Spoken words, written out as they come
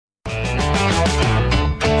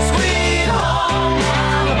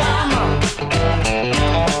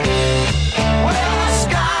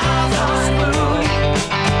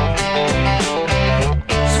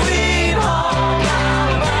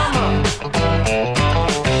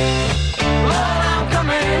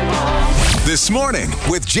Morning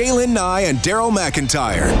with Jaylen Nye and Daryl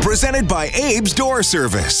McIntyre. Presented by Abe's Door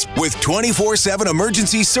Service. With 24/7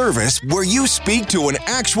 emergency service where you speak to an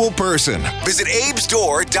actual person. Visit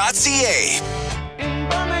abesdoor.ca.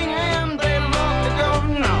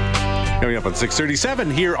 Coming up at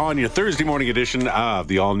 6:37 here on your Thursday morning edition of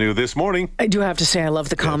the All New This Morning. I do have to say I love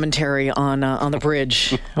the commentary on the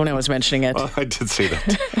bridge when I was mentioning it. I did say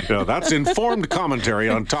that. That's informed commentary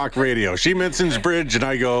on talk radio. She mentions bridge and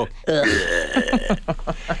I go,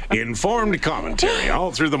 informed commentary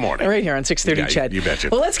all through the morning. Right here on 6:30 Ched. You betcha.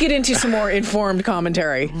 Well, let's get into some more informed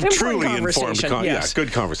commentary. Truly informed yes. Yeah,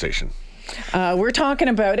 good conversation. We're talking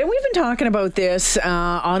about, and we've been talking about this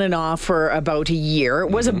on and off for about a year.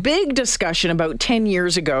 It was a big discussion about 10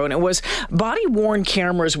 years ago, and it was body-worn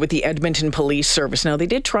cameras with the Edmonton Police Service. Now, they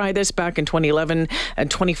did try this back in 2011 and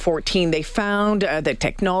 2014. They found that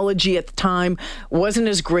technology at the time wasn't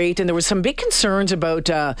as great, and there was some big concerns about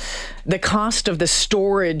the cost of the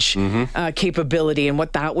storage capability and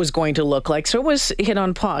what that was going to look like. So it was hit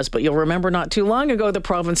on pause. But you'll remember not too long ago, the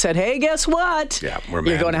province said, hey, guess what? Yeah,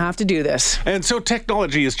 you're going to have to do this. And so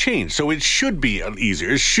technology has changed, so it should be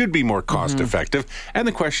easier, it should be more cost-effective, and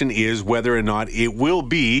the question is whether or not it will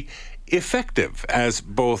be effective as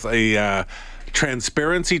both a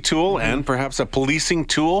transparency tool and perhaps a policing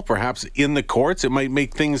tool, perhaps in the courts. It might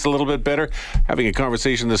make things a little bit better. Having a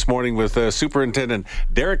conversation this morning with Superintendent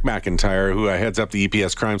Derek McIntyre, who heads up the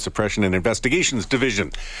EPS Crime Suppression and Investigations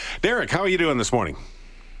Division. Derek, how are you doing this morning?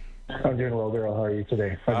 I'm doing well, Daryl. How are you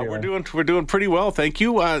today? We're doing pretty well, thank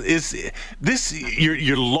you. Is this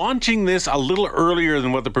you're launching this a little earlier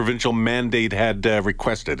than what the provincial mandate had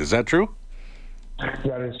requested? Is that true?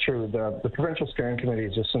 That is true. The provincial steering committee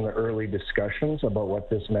is just in the early discussions about what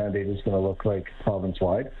this mandate is going to look like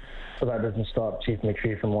province-wide. So that doesn't stop Chief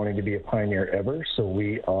McPhee from wanting to be a pioneer ever. So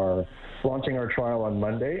we are launching our trial on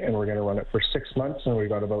Monday, and we're going to run it for 6 months, and we've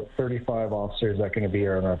got about 35 officers that are going to be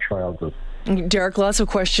here in our trial group. Derek, lots of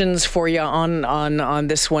questions for you on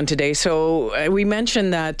this one today. So we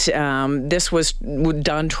mentioned that this was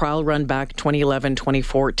done, trial run back 2011,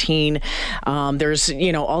 2014. There's,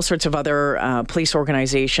 all sorts of other police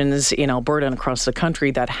organizations in Alberta and across the country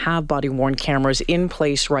that have body-worn cameras in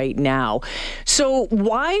place right now. So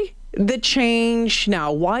why the change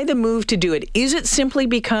now? Why the move to do it? Is it simply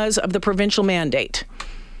because of the provincial mandate?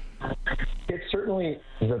 It's certainly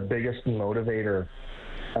the biggest motivator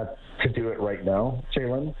to do it right now,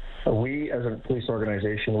 Jaylen. We, as a police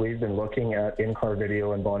organization, we've been looking at in-car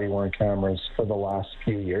video and body-worn cameras for the last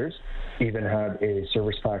few years. Even had a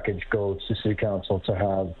service package go to City Council to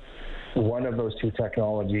have one of those two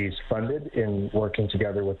technologies funded in working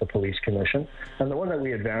together with the Police Commission. And the one that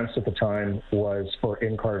we advanced at the time was for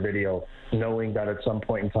in-car video, knowing that at some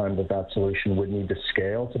point in time that solution would need to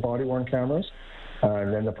scale to body-worn cameras.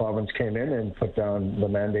 And then the province came in and put down the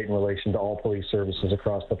mandate in relation to all police services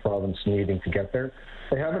across the province needing to get there.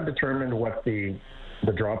 They haven't determined what the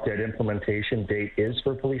drop-dead implementation date is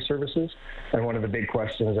for police services. And one of the big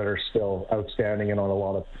questions that are still outstanding and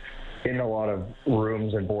in a lot of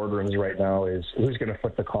rooms and boardrooms right now is who's going to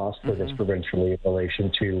foot the cost for this provincially in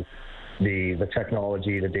relation to the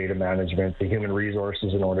technology, the data management, the human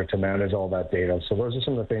resources in order to manage all that data. So those are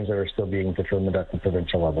some of the things that are still being determined at the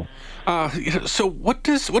provincial level. So what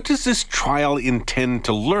does this trial intend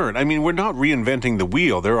to learn? I mean, we're not reinventing the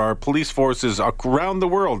wheel. There are police forces around the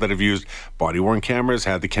world that have used body-worn cameras,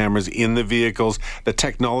 had the cameras in the vehicles. The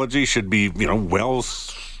technology should be, well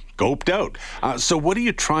scoped out. So what are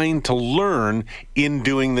you trying to learn in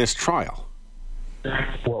doing this trial?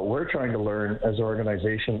 What we're trying to learn as an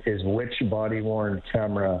organization is which body-worn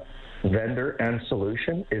camera vendor and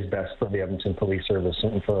solution is best for the Edmonton Police Service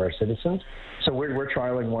and for our citizens. So we're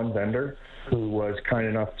trialing one vendor who was kind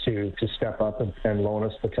enough to step up and loan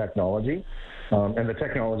us the technology. And the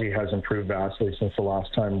technology has improved vastly since the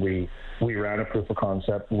last time we ran a proof of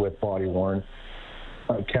concept with body-worn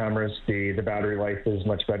cameras. The battery life is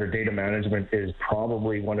much better. Data management is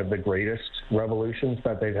probably one of the greatest revolutions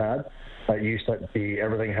that they've had. It used to be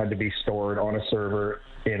everything had to be stored on a server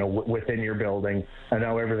within your building, and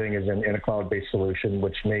now everything is in a cloud-based solution,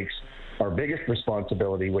 which makes our biggest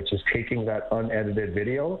responsibility, which is taking that unedited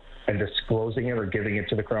video and disclosing it or giving it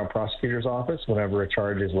to the Crown Prosecutor's Office whenever a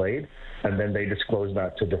charge is laid, and then they disclose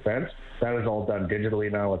that to defense. That is all done digitally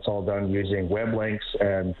now. It's all done using web links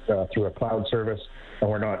and through a cloud service, and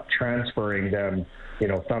we're not transferring them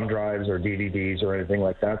thumb drives or DVDs or anything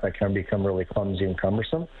like that can become really clumsy and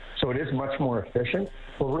cumbersome. So it is much more efficient.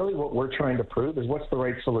 But really what we're trying to prove is what's the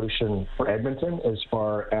right solution for Edmonton as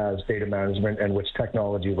far as data management and which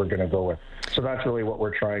technology we're going to go with. So that's really what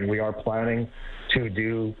we're trying. We are planning to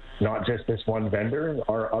do not just this one vendor.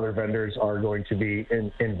 Our other vendors are going to be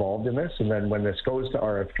involved in this. And then when this goes to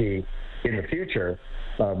RFP in the future,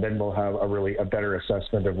 then we'll have a better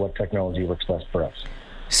assessment of what technology works best for us.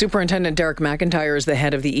 Superintendent Derek McIntyre is the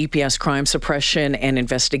head of the EPS Crime Suppression and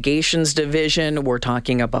Investigations Division. We're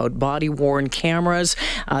talking about body-worn cameras,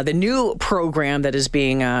 the new program that is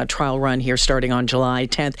being trial run here starting on July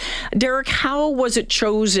 10th. Derek, how was it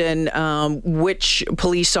chosen which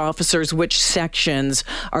police officers, which sections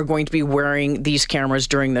are going to be wearing these cameras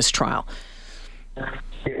during this trial?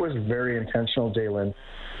 It was very intentional, Jalen,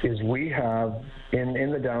 is we have in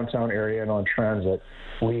the downtown area and on transit,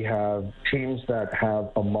 we have teams that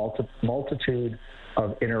have a multitude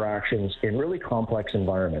of interactions in really complex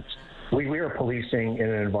environments. We are policing in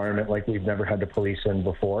an environment like we've never had to police in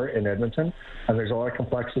before in Edmonton, and there's a lot of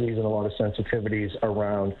complexities and a lot of sensitivities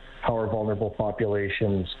around how are vulnerable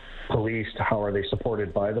populations policed, how are they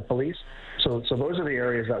supported by the police. So those are the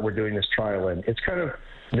areas that we're doing this trial in. It's kind of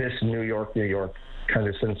this New York kind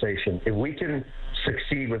of sensation. If we can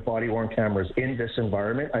succeed with body-worn cameras in this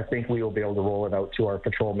environment, I think we will be able to roll it out to our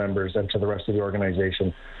patrol members and to the rest of the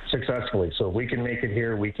organization successfully. So if we can make it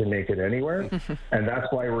here, we can make it anywhere. And that's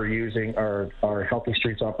why we're using our Healthy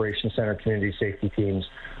Streets Operations Center community safety teams,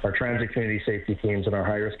 our transit community safety teams, and our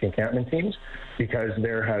high-risk encampment teams, because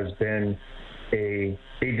there has been a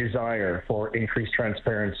desire for increased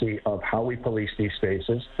transparency of how we police these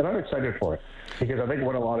spaces. And I'm excited for it, because I think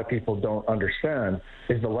what a lot of people don't understand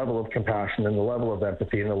is the level of compassion and the level of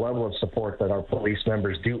empathy and the level of support that our police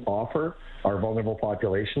members do offer our vulnerable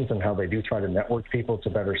populations, and how they do try to network people to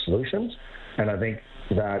better solutions. And I think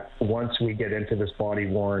that once we get into this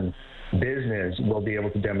body-worn business, we'll be able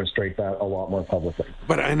to demonstrate that a lot more publicly.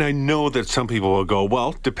 And I know that some people will go,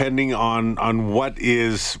 well, depending on what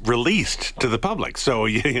is released to the public. So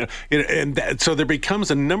so there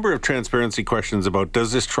becomes a number of transparency questions about,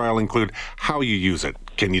 does this trial include how you use it?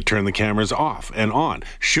 Can you turn the cameras off and on?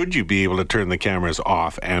 Should you be able to turn the cameras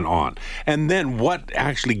off and on? And then what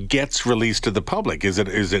actually gets released to the public? Is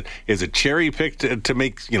it cherry picked to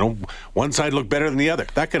make one side look better than the other?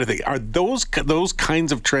 That kind of thing. Are those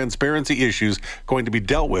kinds of transparency issues going to be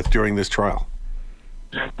dealt with during this trial?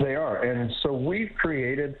 They are. And so we've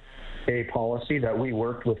created a policy that we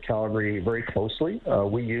worked with Calgary very closely.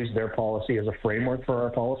 We used their policy as a framework for our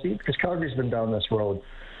policy, because Calgary's been down this road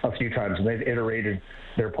a few times, and they've iterated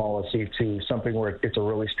their policy to something where it's a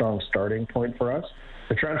really strong starting point for us.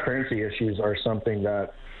 The transparency issues are something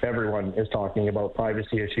that everyone is talking about.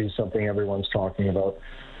 Privacy issues, something everyone's talking about.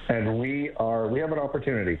 And we have an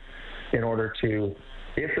opportunity in order to,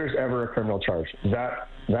 if there's ever a criminal charge, that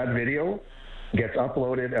video gets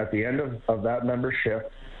uploaded at the end of that member's shift.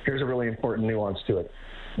 Here's a really important nuance to it.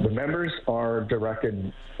 The members are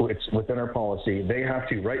directed, it's within our policy, they have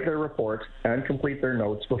to write their report and complete their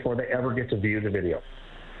notes before they ever get to view the video.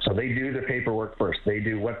 So they do the paperwork first. They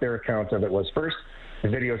do what their account of it was first. The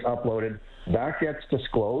video is uploaded. That gets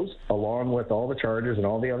disclosed along with all the charges and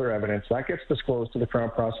all the other evidence. That gets disclosed to the Crown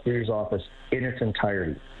Prosecutor's Office in its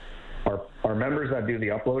entirety. Our members that do the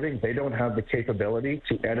uploading, they don't have the capability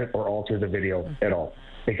to edit or alter the video at all.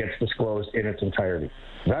 It gets disclosed in its entirety.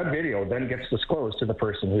 That video then gets disclosed to the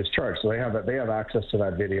person who's charged. So they have access to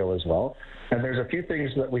that video as well. And there's a few things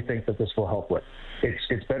that we think that this will help with.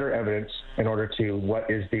 It's better evidence in order to what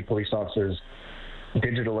is the police officer's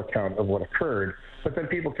digital account of what occurred, but then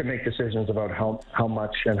people can make decisions about how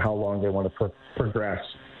much and how long they want to progress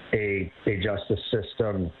a justice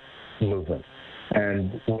system movement.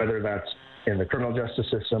 And whether that's in the criminal justice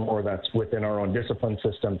system or that's within our own discipline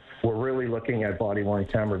system, we're really looking at body-worn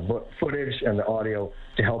camera footage and the audio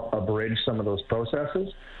to help abridge some of those processes.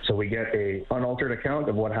 So we get an unaltered account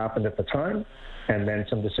of what happened at the time, and then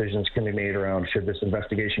some decisions can be made around, should this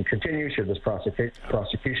investigation continue, should this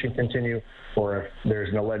prosecution continue, or if there's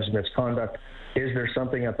an alleged misconduct, is there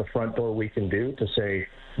something at the front door we can do to say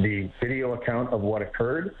the video account of what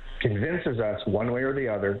occurred convinces us one way or the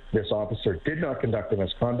other this officer did not conduct a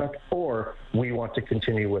misconduct, or we want to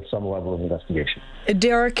continue with some level of investigation.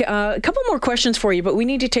 Derek, a couple more questions for you, but we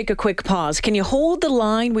need to take a quick pause. Can you hold the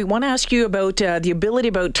line? We want to ask you about the ability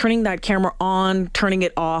about turning that camera on, turning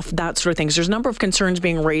it off, that sort of thing. There's a number of concerns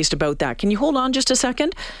being raised about that. Can you hold on just a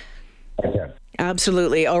second? I can.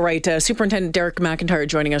 Absolutely. All right. Superintendent Derek McIntyre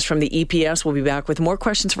joining us from the EPS. We'll be back with more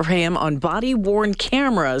questions for him on body-worn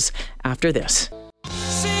cameras after this.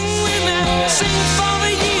 Sing with me, sing for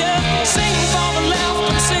the year, sing for the love.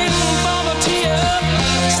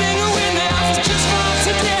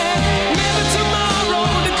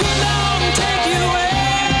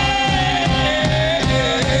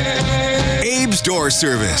 Door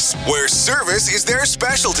Service, where service is their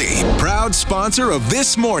specialty. Proud sponsor of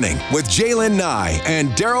This Morning with Jaylen Nye and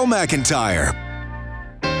Daryl McIntyre.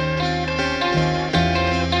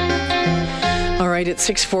 All right, it's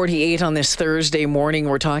 6:48 on this Thursday morning.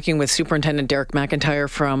 We're talking with Superintendent Derek McIntyre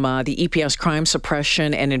from the EPS Crime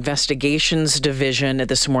Suppression and Investigations Division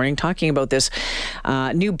this morning, talking about this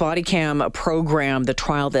new body cam program, the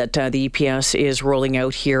trial that the EPS is rolling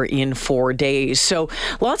out here in 4 days. So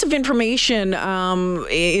lots of information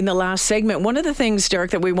in the last segment. One of the things, Derek,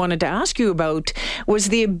 that we wanted to ask you about was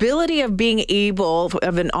the ability of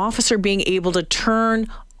an officer being able to turn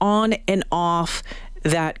on and off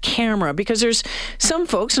that camera, because there's some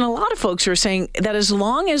folks, and a lot of folks, who are saying that as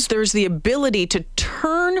long as there's the ability to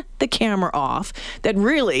turn the camera off, that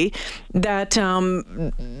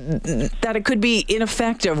it could be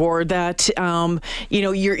ineffective, or that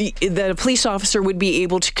that a police officer would be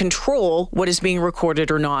able to control what is being recorded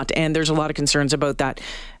or not. And there's a lot of concerns about that.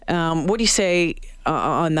 What do you say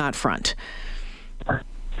on that front?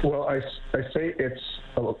 Well, I say it's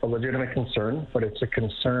a legitimate concern, but it's a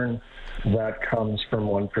concern that comes from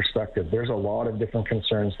one perspective. There's a lot of different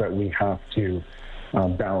concerns that we have to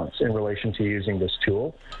balance in relation to using this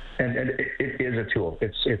tool. And it is a tool.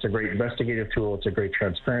 It's a great investigative tool. It's a great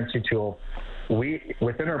transparency tool.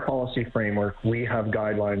 Within our policy framework, we have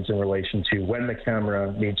guidelines in relation to when the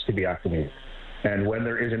camera needs to be activated. And when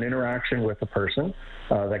there is an interaction with a person,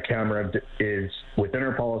 the camera is, within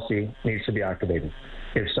our policy, needs to be activated.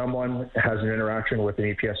 If someone has an interaction with an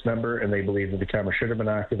EPS member and they believe that the camera should have been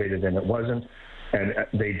activated and it wasn't, and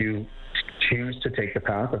they do choose to take the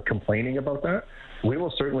path of complaining about that, we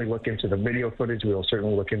will certainly look into the video footage. We will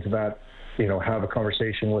certainly look into that, have a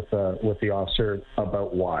conversation with the officer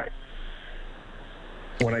about why.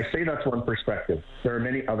 When I say that's one perspective, there are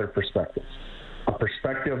many other perspectives. A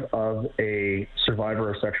perspective of a survivor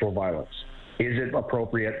of sexual violence. Is it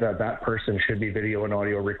appropriate that that person should be video and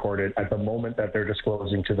audio recorded at the moment that they're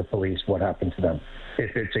disclosing to the police what happened to them?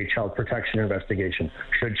 If it's a child protection investigation,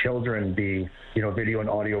 should children be, video and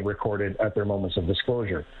audio recorded at their moments of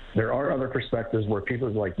disclosure? There are other perspectives where people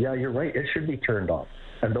are like, yeah, you're right, it should be turned off.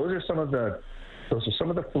 And those are some of the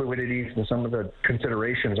fluidities and some of the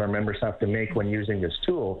considerations our members have to make when using this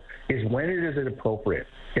tool, is when is it appropriate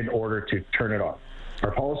in order to turn it off. Our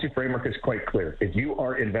policy framework is quite clear. If you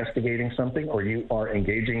are investigating something or you are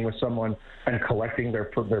engaging with someone and collecting their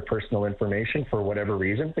personal information for whatever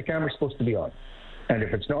reason, the camera's supposed to be on. And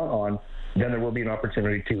if it's not on, then there will be an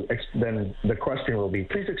opportunity then the question will be,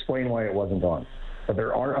 please explain why it wasn't on. But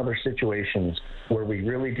there are other situations where we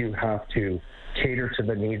really do have to cater to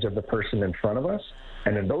the needs of the person in front of us.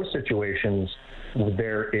 And in those situations,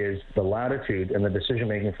 there is the latitude and the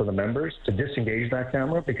decision-making for the members to disengage that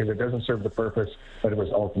camera because it doesn't serve the purpose that it was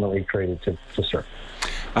ultimately created to serve.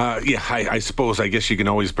 I suppose, I guess you can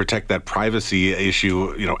always protect that privacy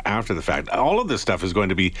issue, after the fact. All of this stuff is going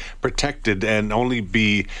to be protected and only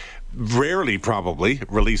be rarely probably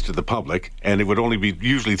released to the public, and it would only be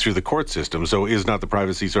usually through the court system. So is not the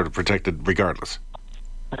privacy sort of protected regardless?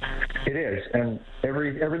 It is, and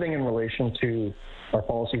everything in relation to our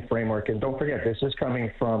policy framework, and don't forget, this is coming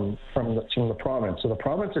from the province. So the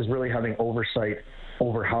province is really having oversight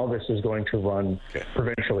over how this is going to run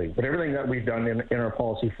provincially. But everything that we've done in our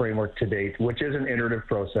policy framework to date, which is an iterative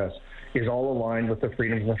process, is all aligned with the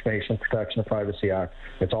Freedom of Information Protection and Privacy Act.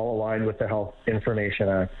 It's all aligned with the Health Information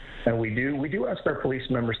Act. And we do ask our police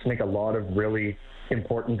members to make a lot of really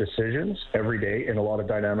important decisions every day in a lot of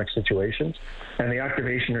dynamic situations. And the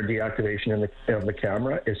activation or deactivation of the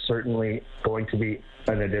camera is certainly going to be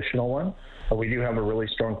an additional one. But we do have a really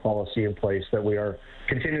strong policy in place that we are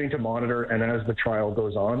continuing to monitor. And as the trial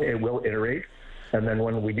goes on, it will iterate. And then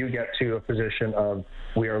when we do get to a position of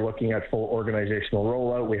we are looking at full organizational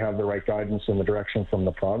rollout, we have the right guidance and the direction from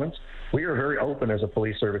the province, we are very open as a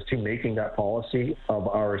police service to making that policy of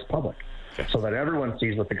ours public. So that everyone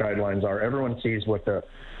sees what the guidelines are, everyone sees what the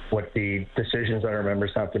decisions that our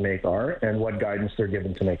members have to make are, and what guidance they're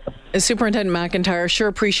given to make them. Superintendent McIntyre, sure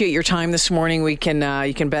appreciate your time this morning. You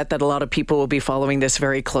can bet that a lot of people will be following this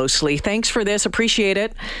very closely. Thanks for this. Appreciate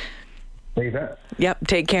it. You bet. Yep.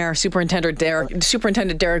 Take care, Superintendent Derek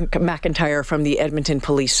McIntyre from the Edmonton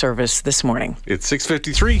Police Service this morning. It's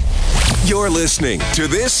 6:53. You're listening to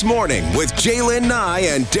This Morning with Jaylen Nye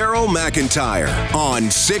and Daryl McIntyre on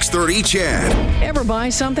 630 CHED. Ever buy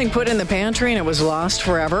something, put in the pantry, and it was lost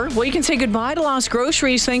forever? Well, you can say goodbye to lost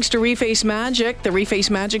groceries thanks to Reface Magic. The Reface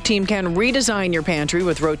Magic team can redesign your pantry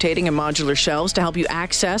with rotating and modular shelves to help you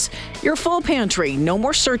access your full pantry. No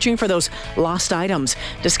more searching for those lost items.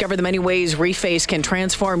 Discover the many ways Reface can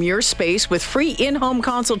transform your space with free in-home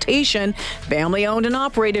consultation. Family owned and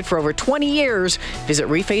operated for over 20 years. Visit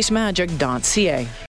refacemagic.ca.